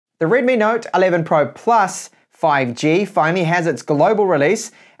The Redmi Note 11 Pro Plus 5G finally has its global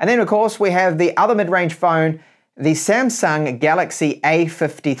release. And then of course we have the other mid-range phone, the Samsung Galaxy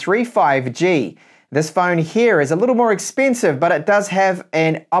A53 5G. This phone here is a little more expensive, but it does have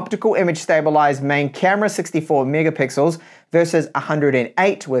an optical image stabilized main camera, 64 megapixels versus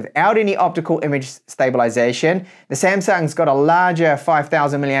 108 without any optical image stabilization. The Samsung's got a larger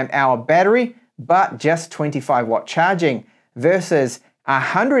 5000 milliamp hour battery, but just 25 watt charging versus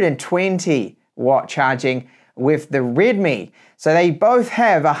 120 watt charging with the Redmi. So they both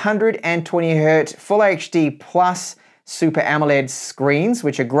have 120 Hz Full HD Plus Super AMOLED screens,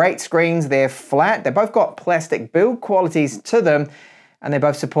 which are great screens. They're flat. They've both got plastic build qualities to them, and they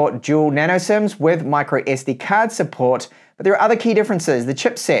both support dual nano SIMs with micro SD card support. But there are other key differences. The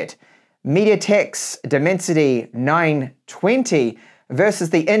chipset, MediaTek's Dimensity 920 versus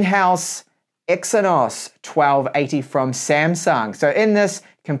the in-house Exynos 1280 from Samsung. So in this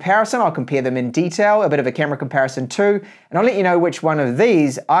comparison, I'll compare them in detail, a bit of a camera comparison too, and I'll let you know which one of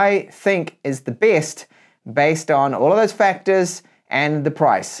these I think is the best based on all of those factors and the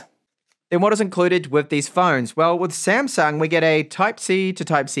price. Then what is included with these phones? Well, with Samsung, we get a Type-C to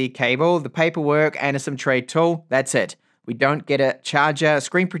Type-C cable, the paperwork, and a SIM tray tool. That's it. We don't get a charger,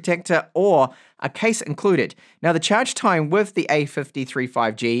 screen protector, or a case included. Now, the charge time with the A53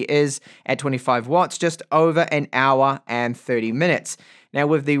 5G is at 25 watts, just over an hour and 30 minutes. Now,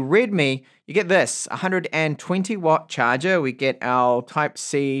 with the Redmi, you get this, 120 watt charger. We get our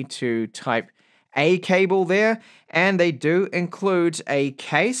Type-C to Type-A cable there, and they do include a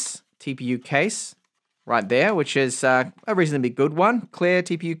case, TPU case, right there, which is a reasonably good one. Clear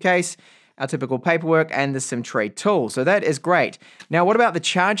TPU case, our typical paperwork, and the SIM tray tool. So that is great. Now, what about the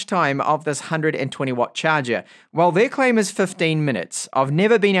charge time of this 120 watt charger? Well, their claim is 15 minutes. I've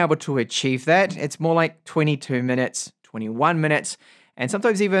never been able to achieve that. It's more like 22 minutes, 21 minutes, and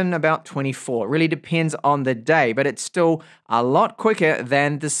sometimes even about 24. It really depends on the day, but it's still a lot quicker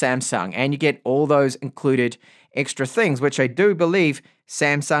than the Samsung, and you get all those included extra things, which I do believe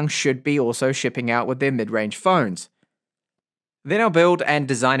Samsung should be also shipping out with their mid-range phones. Then our build and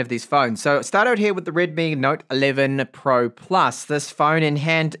design of these phones. So start out here with the Redmi Note 11 Pro Plus. This phone in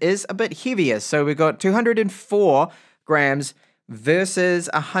hand is a bit heavier. So we've got 204 grams versus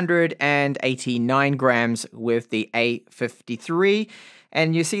 189 grams with the A53.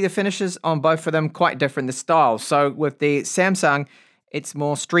 And you see the finishes on both of them quite different, the style. So with the Samsung, it's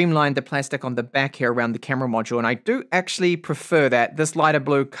more streamlined, the plastic on the back here around the camera module, and I do actually prefer that. This lighter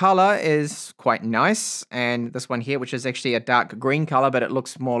blue color is quite nice, and this one here, which is actually a dark green color, but it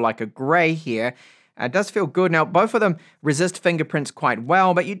looks more like a gray here, does feel good. Now, both of them resist fingerprints quite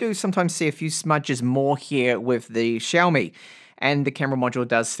well, but you do sometimes see a few smudges more here with the Xiaomi, and the camera module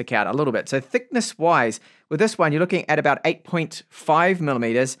does stick out a little bit. So thickness-wise, with this one, you're looking at about 8.5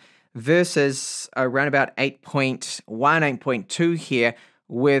 millimeters, versus around about 8.1, 8.2 here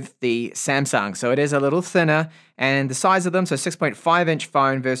with the Samsung. So it is a little thinner, and the size of them, so 6.5 inch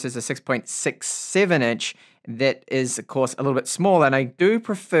phone versus a 6.67 inch, that is of course a little bit smaller, and I do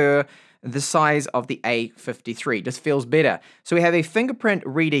prefer the size of the A53. Just feels better. So we have a fingerprint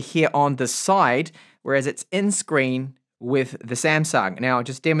reader here on the side, whereas it's in screen with the Samsung. Now I'll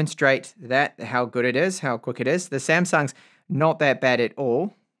just demonstrate that, how good it is, how quick it is. The Samsung's not that bad at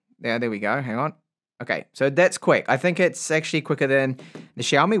all. There we go. Hang on. Okay, so that's quick. I think it's actually quicker than the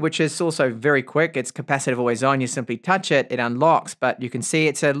Xiaomi, which is also very quick. It's capacitive always on. You simply touch it, it unlocks, but you can see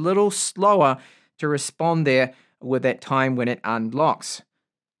it's a little slower to respond there with that time when it unlocks.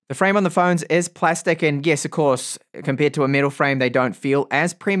 The frame on the phones is plastic, and yes, of course, compared to a metal frame, they don't feel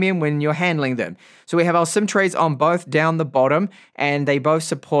as premium when you're handling them. So we have our SIM trays on both down the bottom, and they both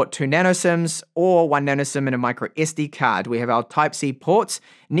support 2 nano SIMs or 1 nano SIM and a micro SD card. We have our Type-C ports.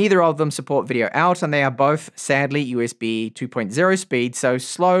 Neither of them support video out, and they are both, sadly, USB 2.0 speed, so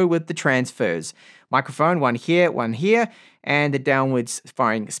slow with the transfers. Microphone, one here, and the downwards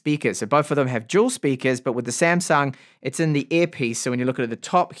firing speakers. So both of them have dual speakers, but with the Samsung, it's in the earpiece, so when you look at the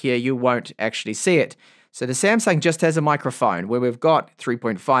top here, you won't actually see it. So the Samsung just has a microphone, where we've got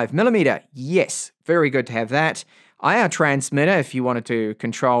 3.5 millimeter. Yes, very good to have that. IR transmitter, if you wanted to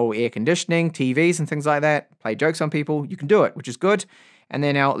control air conditioning, TVs and things like that, play jokes on people, you can do it, which is good. And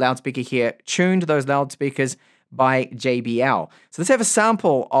then our loudspeaker here, tuned those loudspeakers by JBL. So let's have a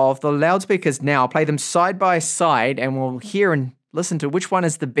sample of the loudspeakers now. I'll play them side by side, and we'll hear and listen to which one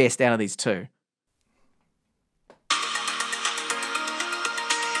is the best out of these two.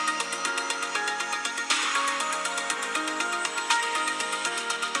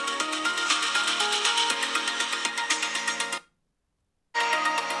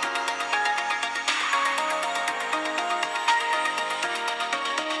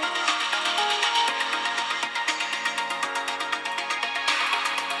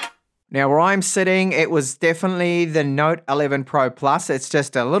 Now, where I'm sitting, it was definitely the Note 11 Pro Plus. It's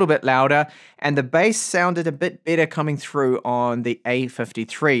just a little bit louder, and the bass sounded a bit better coming through on the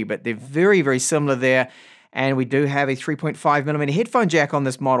A53, but they're very, very similar there. And we do have a 3.5mm headphone jack on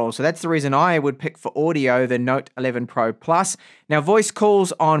this model, so that's the reason I would pick for audio the Note 11 Pro Plus. Now, voice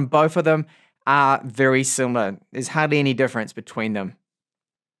calls on both of them are very similar. There's hardly any difference between them.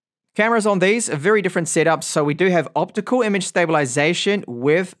 Cameras on these are very different setups. So we do have optical image stabilization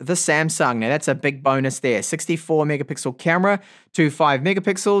with the Samsung. Now that's a big bonus there. 64 megapixel camera, 5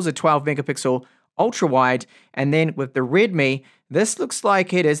 megapixels, a 12 megapixel ultra wide. And then with the Redmi, this looks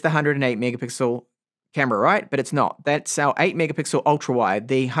like it is the 108 megapixel camera, right? But it's not. That's our 8 megapixel ultra wide.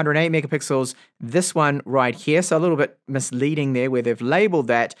 The 108 megapixels, this one right here. So a little bit misleading there where they've labeled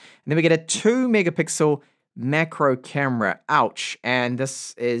that. And then we get a 2 megapixel macro camera. Ouch. And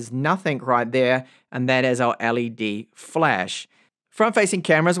this is nothing right there. And that is our LED flash. Front-facing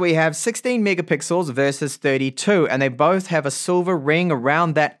cameras, we have 16 megapixels versus 32. And they both have a silver ring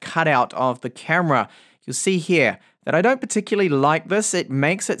around that cutout of the camera. You'll see here that I don't particularly like this. It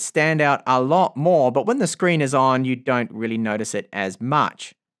makes it stand out a lot more. But when the screen is on, you don't really notice it as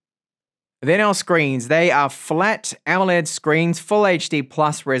much. Then our screens, they are flat AMOLED screens, full HD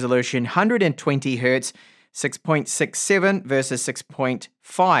plus resolution, 120 Hz, 6.67 versus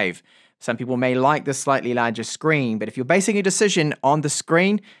 6.5. Some people may like the slightly larger screen, but if you're basing a decision on the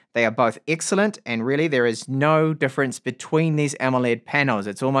screen, they are both excellent, and really there is no difference between these AMOLED panels.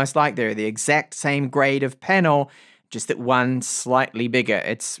 It's almost like they're the exact same grade of panel, just that one slightly bigger.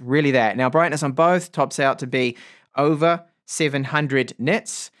 It's really that. Now, brightness on both tops out to be over 700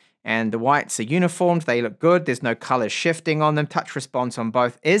 nits, and the whites are uniformed. They look good. There's no color shifting on them. Touch response on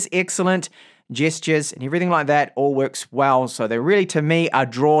both is excellent. Gestures and everything like that all works well. So they're really, to me, a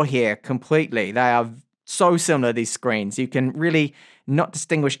draw here completely. They are so similar, these screens. You can really not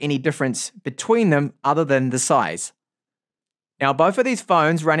distinguish any difference between them other than the size. Now, both of these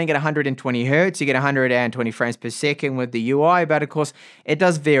phones running at 120 Hz, you get 120 frames per second with the UI, but of course, it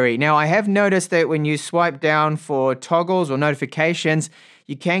does vary. Now, I have noticed that when you swipe down for toggles or notifications,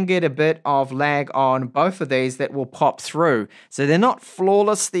 you can get a bit of lag on both of these that will pop through. So they're not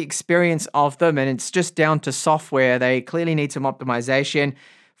flawless, the experience of them, and it's just down to software. They clearly need some optimization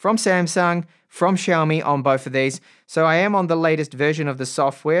from Samsung, from Xiaomi on both of these. So I am on the latest version of the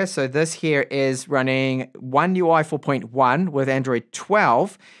software. So this here is running OneUI 4.1 with Android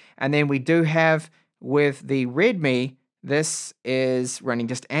 12. And then we do have with the Redmi, this is running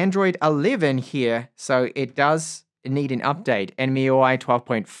just Android 11 here. So it does need an update, and MIUI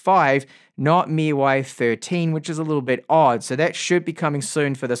 12.5, not MIUI 13, which is a little bit odd. So that should be coming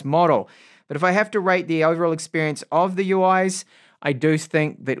soon for this model. But if I have to rate the overall experience of the UIs, I do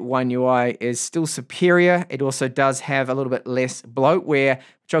think that OneUI is still superior. It also does have a little bit less bloatware,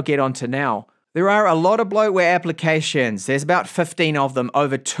 which I'll get onto now. There are a lot of bloatware applications. There's about 15 of them,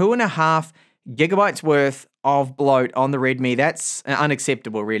 over 2.5 gigabytes worth of bloat on the Redmi. That's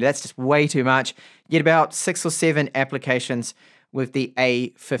unacceptable, really. That's just way too much. You get about 6 or 7 applications with the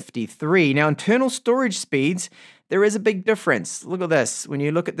A53. Now, internal storage speeds, there is a big difference. Look at this. When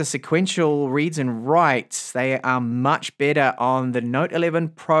you look at the sequential reads and writes, they are much better on the Note 11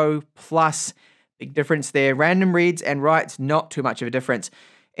 Pro Plus. Big difference there. Random reads and writes, not too much of a difference.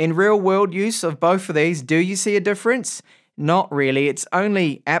 In real-world use of both of these, do you see a difference? Not really. It's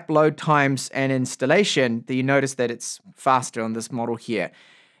only app load times and installation that you notice that it's faster on this model here,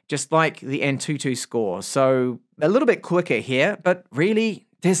 just like the Antutu score. So a little bit quicker here, but really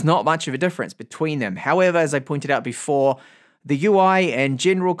there's not much of a difference between them. However, as I pointed out before, the UI and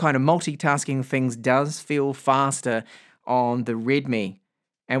general kind of multitasking things does feel faster on the Redmi.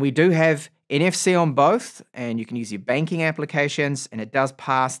 And we do have NFC on both, and you can use your banking applications, and it does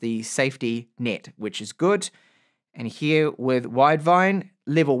pass the safety net, which is good. And here with Widevine,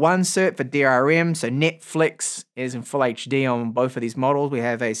 level 1 cert for DRM, so Netflix is in full HD on both of these models. We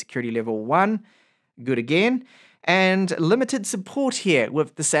have a security level 1, good again. And limited support here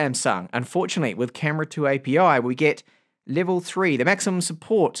with the Samsung. Unfortunately, with Camera 2 API, we get level 3, the maximum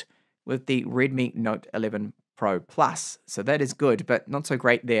support with the Redmi Note 11 Pro Plus. So that is good, but not so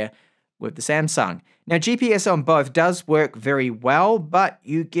great there with the Samsung. Now, GPS on both does work very well, but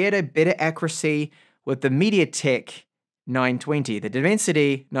you get a better accuracy with the MediaTek 920. The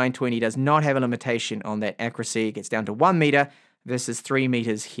Dimensity 920 does not have a limitation on that accuracy. It gets down to 1 meter versus 3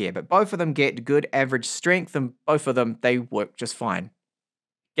 meters here. But both of them get good average strength, and both of them, they work just fine.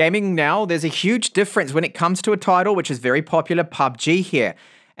 Gaming now, there's a huge difference when it comes to a title which is very popular, PUBG here.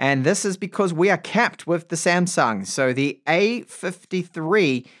 And this is because we are capped with the Samsung. So the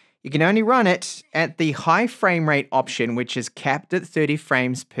A53, you can only run it at the high frame rate option, which is capped at 30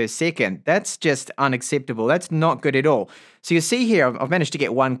 frames per second. That's just unacceptable. That's not good at all. So you see here, I've managed to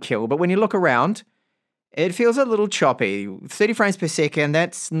get 1 kill, but when you look around, it feels a little choppy. 30 frames per second,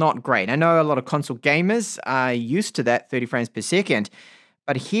 that's not great. I know a lot of console gamers are used to that 30 frames per second,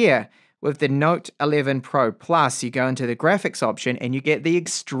 but here, with the Note 11 Pro Plus, you go into the graphics option and you get the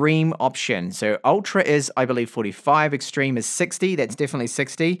Extreme option. So Ultra is, I believe, 45, Extreme is 60, that's definitely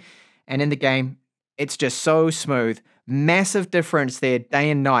 60. And in the game, it's just so smooth. Massive difference there, day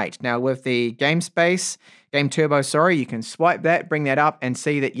and night. Now with the Game Turbo, you can swipe that, bring that up and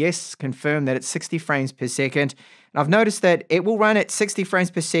see that, yes, confirm that it's 60 frames per second. And I've noticed that it will run at 60 frames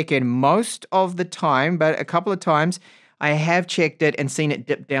per second most of the time, but a couple of times, I have checked it and seen it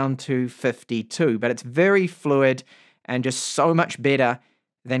dip down to 52, but it's very fluid and just so much better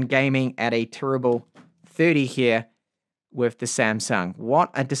than gaming at a terrible 30 here with the Samsung.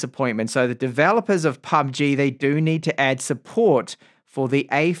 What a disappointment. So the developers of PUBG, they do need to add support for the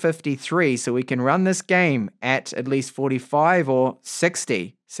A53 so we can run this game at least 45 or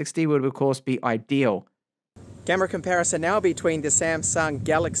 60. 60 would, of course, be ideal. Camera comparison now between the Samsung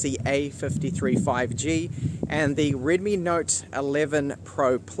Galaxy A53 5G and the Redmi Note 11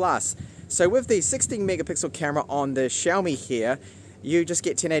 Pro Plus. So with the 16 megapixel camera on the Xiaomi here, you just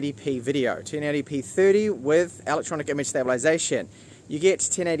get 1080p video, 1080p 30 with electronic image stabilization. You get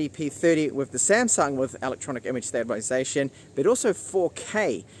 1080p 30 with the Samsung with electronic image stabilization, but also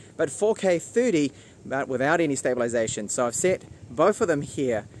 4K, but 4K 30 but without any stabilization. So I've set both of them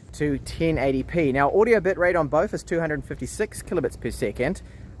here to 1080p. Now audio bitrate on both is 256 kilobits per second.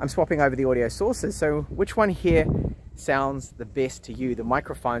 I'm swapping over the audio sources, so which one here sounds the best to you? The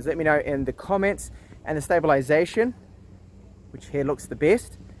microphones, let me know in the comments. And the stabilization, which here looks the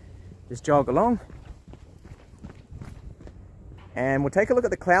best. Just jog along. And we'll take a look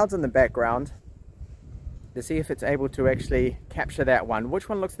at the clouds in the background to see if it's able to actually capture that one. Which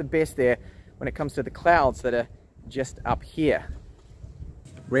one looks the best there when it comes to the clouds that are just up here?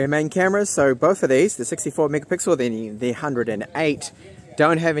 Rear main cameras, so both of these, the 64 megapixel, the 108,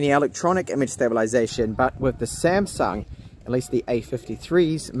 don't have any electronic image stabilization, but with the Samsung, at least the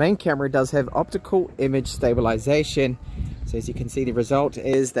A53's main camera does have optical image stabilization. So as you can see, the result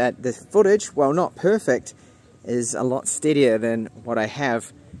is that the footage, while not perfect, is a lot steadier than what I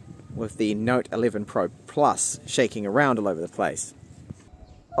have with the Note 11 Pro Plus, shaking around all over the place.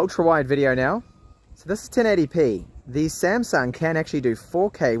 Ultra wide video now. So this is 1080p. The Samsung can actually do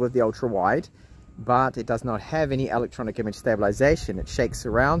 4K with the ultra wide, but it does not have any electronic image stabilization. It shakes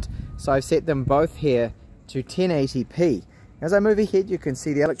around. So I've set them both here to 1080p. As I move ahead, you can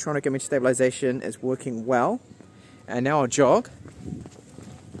see the electronic image stabilization is working well. And now I'll jog.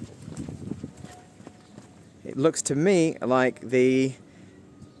 It looks to me like the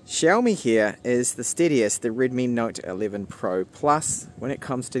Xiaomi here is the steadiest, the Redmi Note 11 Pro Plus, when it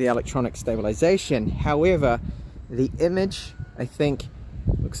comes to the electronic stabilization. However, the image, I think,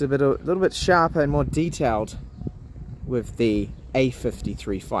 looks a little bit sharper and more detailed with the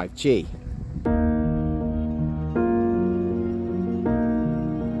A53 5G.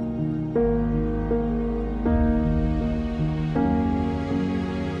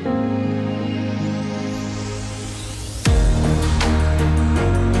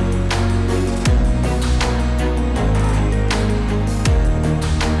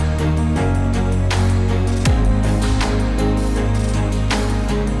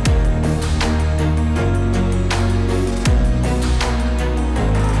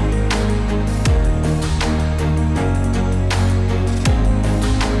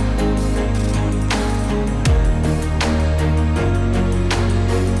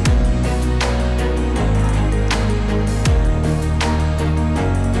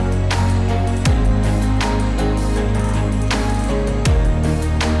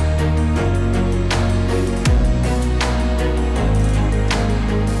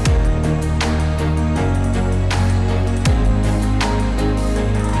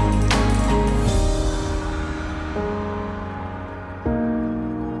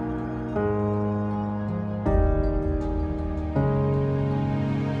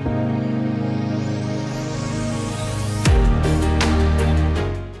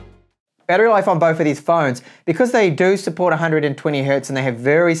 Battery life on both of these phones, because they do support 120 Hz and they have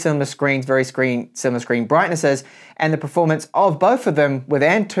very similar screens, similar screen brightnesses, and the performance of both of them with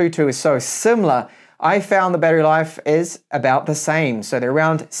Antutu is so similar, I found the battery life is about the same. So they're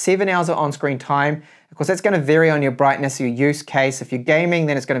around 7 hours of on-screen time. Of course, that's going to vary on your brightness, your use case. If you're gaming,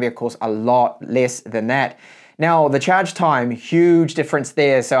 then it's going to be, of course, a lot less than that. Now, the charge time, huge difference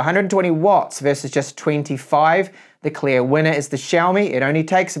there. So 120 watts versus just 25. the clear winner is the Xiaomi. It only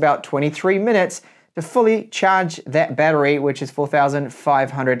takes about 23 minutes to fully charge that battery, which is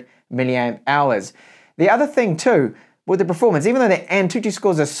 4,500 milliamp hours. The other thing too, with the performance, even though the Antutu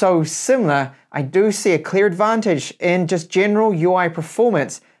scores are so similar, I do see a clear advantage in just general UI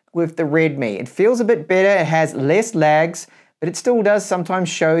performance with the Redmi. It feels a bit better, it has less lags, but it still does sometimes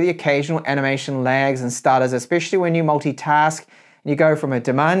show the occasional animation lags and stutters, especially when you multitask and you go from a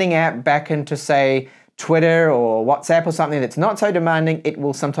demanding app back into, say, Twitter or WhatsApp or something that's not so demanding. It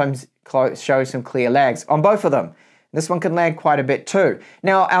will sometimes show some clear lags on both of them. This one can lag quite a bit too.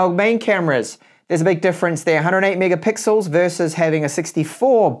 Now, our main cameras, there's a big difference there, 108 megapixels versus having a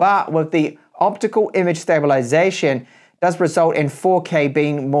 64, but with the optical image stabilization, does result in 4K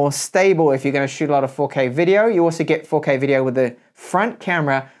being more stable if you're going to shoot a lot of 4K video. You also get 4K video with the front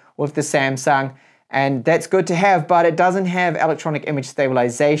camera with the Samsung, and that's good to have, but it doesn't have electronic image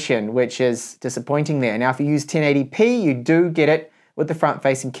stabilization, which is disappointing there. Now, if you use 1080p, you do get it with the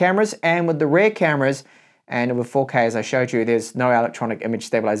front-facing cameras and with the rear cameras, and with 4K, as I showed you, there's no electronic image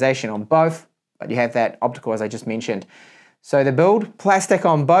stabilization on both, but you have that optical, as I just mentioned. So the build, plastic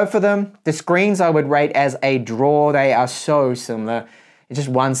on both of them. The screens I would rate as a draw. They are so similar. It's just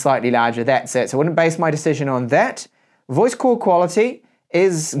one slightly larger, that's it. So I wouldn't base my decision on that. Voice call quality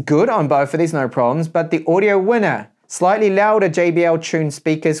is good on both of these, no problems, but the audio winner, slightly louder JBL tuned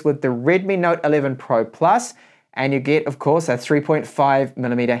speakers with the Redmi Note 11 Pro Plus, and you get, of course, a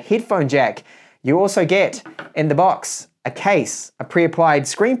 3.5mm headphone jack. You also get, in the box, a case, a pre-applied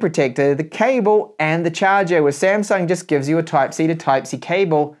screen protector, the cable, and the charger, where Samsung just gives you a Type-C to Type-C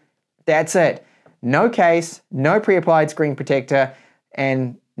cable. That's it. No case, no pre-applied screen protector,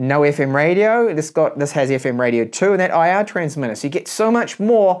 and no FM radio. This has FM radio too, and that IR transmitter. So you get so much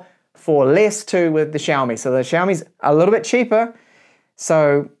more for less too with the Xiaomi. So the Xiaomi's a little bit cheaper,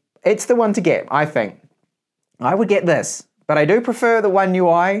 so it's the one to get, I think. I would get this, but I do prefer the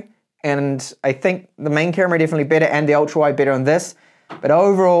OneUI, and I think the main camera definitely better and the ultra-wide better on this. But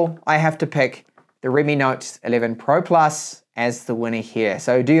overall, I have to pick the Redmi Note 11 Pro Plus as the winner here.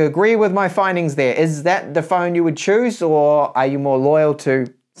 So do you agree with my findings there? Is that the phone you would choose, or are you more loyal to,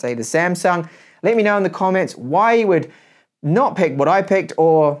 say, the Samsung? Let me know in the comments why you would not pick what I picked,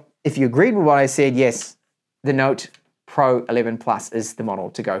 or if you agreed with what I said, yes, the Note Pro 11 Plus is the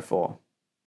model to go for.